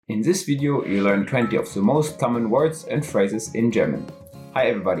In this video, you learn 20 of the most common words and phrases in German. Hi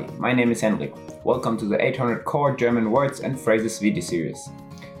everybody, my name is Henrik. Welcome to the 800 core German words and phrases video series.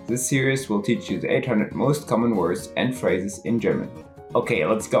 This series will teach you the 800 most common words and phrases in German. Okay,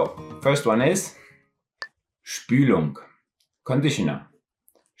 let's go. First one is Spülung, Conditioner.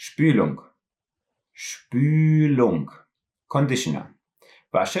 Spülung, Spülung, Conditioner.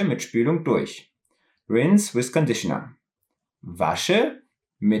 Wasche mit Spülung durch. Rinse with conditioner. Wasche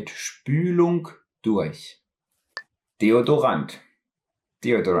mit Spülung durch. Deodorant,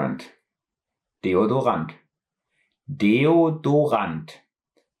 Deodorant, Deodorant, Deodorant,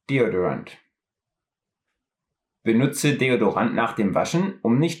 Deodorant. Benutze Deodorant nach dem Waschen,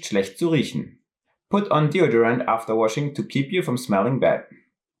 um nicht schlecht zu riechen. Put on deodorant after washing to keep you from smelling bad.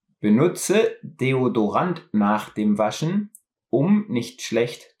 Benutze Deodorant nach dem Waschen, um nicht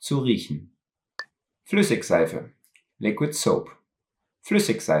schlecht zu riechen. Flüssigseife, Liquid Soap.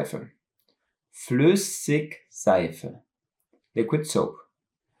 Flüssigseife, Flüssigseife, Liquid Soap.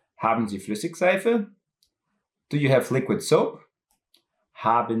 Haben Sie Flüssigseife? Do you have liquid soap?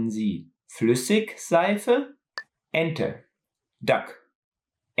 Haben Sie Flüssigseife? Ente, Duck,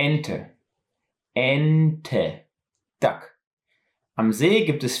 Ente, Ente, Duck. Am See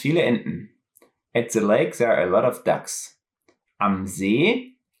gibt es viele Enten. At the lake there are a lot of ducks. Am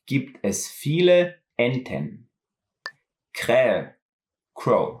See gibt es viele Enten. Krähe,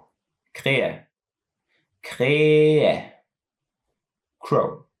 Crow, Krähe, Krähe,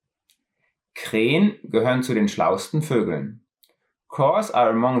 Crow. Krähen gehören zu den schlauesten Vögeln. Crows are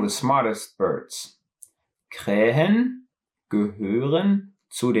among the smartest birds. Krähen gehören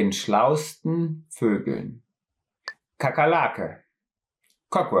zu den schlauesten Vögeln. Kakerlake,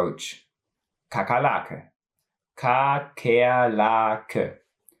 Cockroach, Kakerlake, Kakerlake,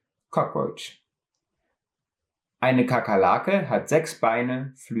 Cockroach. Eine Kakerlake hat 6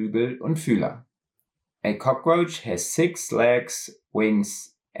 Beine, Flügel und Fühler. A cockroach has 6 legs,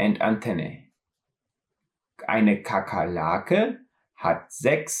 wings and antennae. Eine Kakerlake hat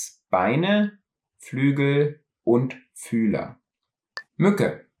 6 Beine, Flügel und Fühler.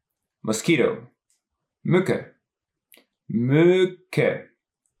 Mücke, Mosquito, Mücke, Mücke,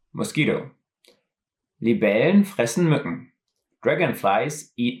 Mosquito. Libellen fressen Mücken.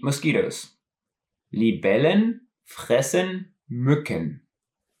 Dragonflies eat mosquitoes. Libellen fressen Mücken.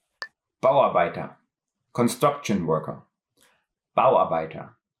 Bauarbeiter, Construction Worker.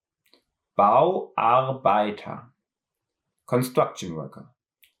 Bauarbeiter, Bauarbeiter, Construction Worker.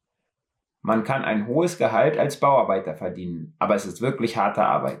 Man kann ein hohes Gehalt als Bauarbeiter verdienen, aber es ist wirklich harte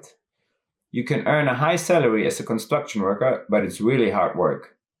Arbeit. You can earn a high salary as a construction worker, but it's really hard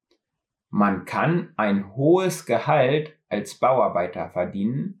work. Man kann ein hohes Gehalt als Bauarbeiter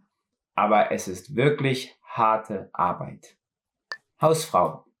verdienen, aber es ist wirklich harte Arbeit.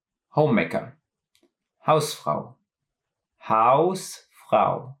 Hausfrau, Homemaker, Hausfrau,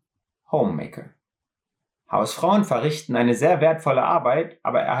 Hausfrau, Homemaker. Hausfrauen verrichten eine sehr wertvolle Arbeit,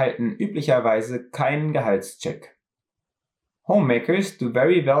 aber erhalten üblicherweise keinen Gehaltscheck. Homemakers do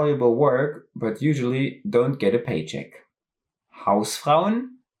very valuable work, but usually don't get a paycheck.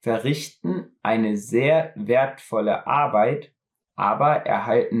 Hausfrauen verrichten eine sehr wertvolle Arbeit, aber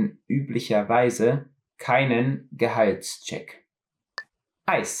erhalten üblicherweise keinen Gehaltscheck.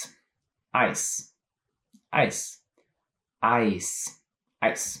 Eis, Eis, Eis, Eis,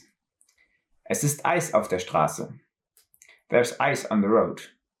 Eis. Es ist Eis auf der Straße. There's ice on the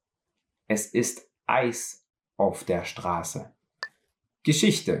road. Es ist Eis auf der Straße.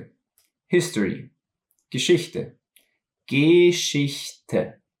 Geschichte, History, Geschichte,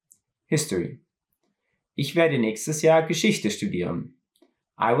 Geschichte, History. Ich werde nächstes Jahr Geschichte studieren.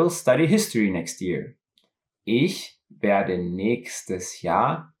 I will study history next year. Ich werde nächstes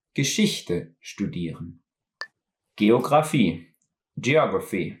Jahr Geschichte studieren. Geografie,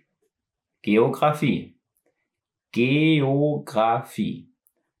 Geography, Geografie, Geografie,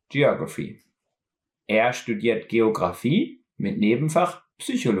 Geography. Er studiert Geografie mit Nebenfach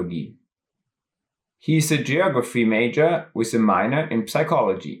Psychologie. He's a geography major with a minor in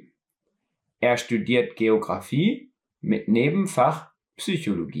psychology. Er studiert Geografie mit Nebenfach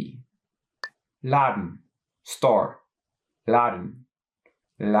Psychologie. Laden, Store, Laden,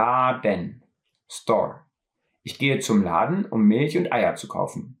 Laden, Store. Ich gehe zum Laden, um Milch und Eier zu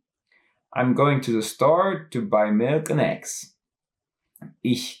kaufen. I'm going to the store to buy milk and eggs.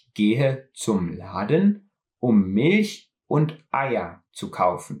 Ich gehe zum Laden, um Milch und Eier zu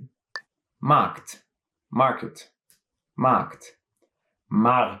kaufen. Markt, Market, Markt,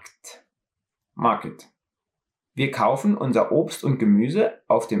 Markt, Market. Wir kaufen unser Obst und Gemüse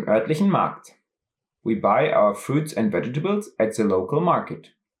auf dem örtlichen Markt. We buy our fruits and vegetables at the local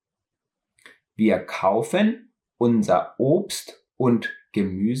market. Wir kaufen unser Obst und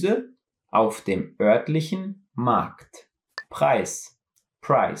Gemüse auf dem örtlichen Markt. Preis,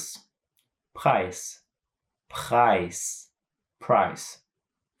 Price, Preis, Preis, Price.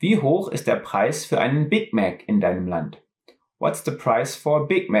 Wie hoch ist der Preis für einen Big Mac in deinem Land? What's the price for a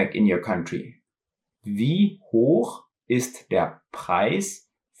Big Mac in your country? Wie hoch ist der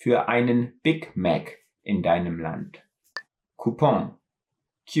Preis für einen Big Mac in deinem Land? Coupon,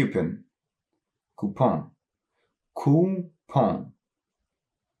 Coupon, Coupon, Coupon,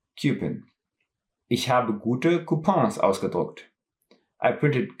 Coupon. Ich habe gute Coupons ausgedruckt. I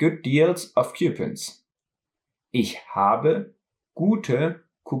printed good deals of coupons. Ich habe gute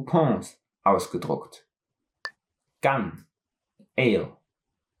Coupons ausgedruckt. Gang, Ale,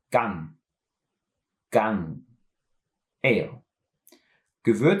 Gang, Gang, Ale.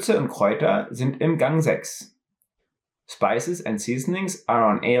 Gewürze und Kräuter sind im Gang 6. Spices and seasonings are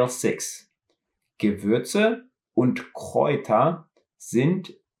on Ale 6. Gewürze und Kräuter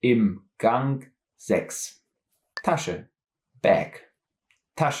sind im Gang 6. Tasche, Bag,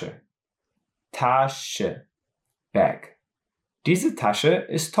 Tasche, Tasche, Bag. Diese Tasche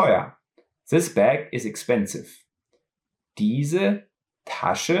ist teuer. This bag is expensive. Diese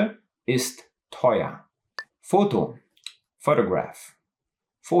Tasche ist teuer. Foto, Photograph,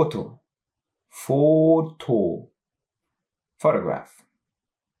 Foto, Foto, Photograph.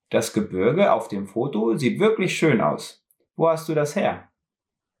 Das Gebirge auf dem Foto sieht wirklich schön aus. Wo hast du das her?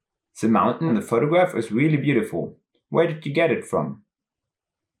 The mountain in the photograph is really beautiful. Where did you get it from?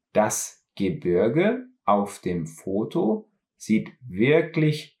 Das Gebirge auf dem Foto sieht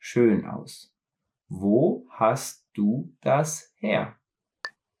wirklich schön aus. Wo hast du das her?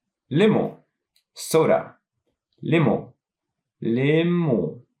 Limo, Soda, Limo,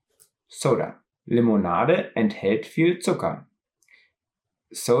 Limo, Soda. Limonade enthält viel Zucker.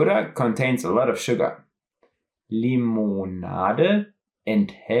 Soda contains a lot of sugar. Limonade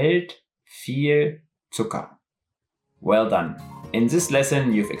enthält viel Zucker. Well done. In this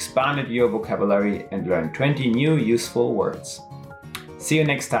lesson, you've expanded your vocabulary and learned 20 new useful words. See you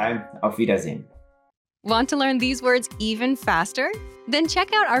next time. Auf Wiedersehen. Want to learn these words even faster? Then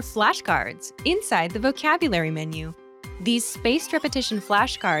check out our flashcards inside the vocabulary menu. These spaced repetition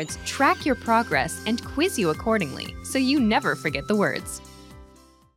flashcards track your progress and quiz you accordingly, so you never forget the words.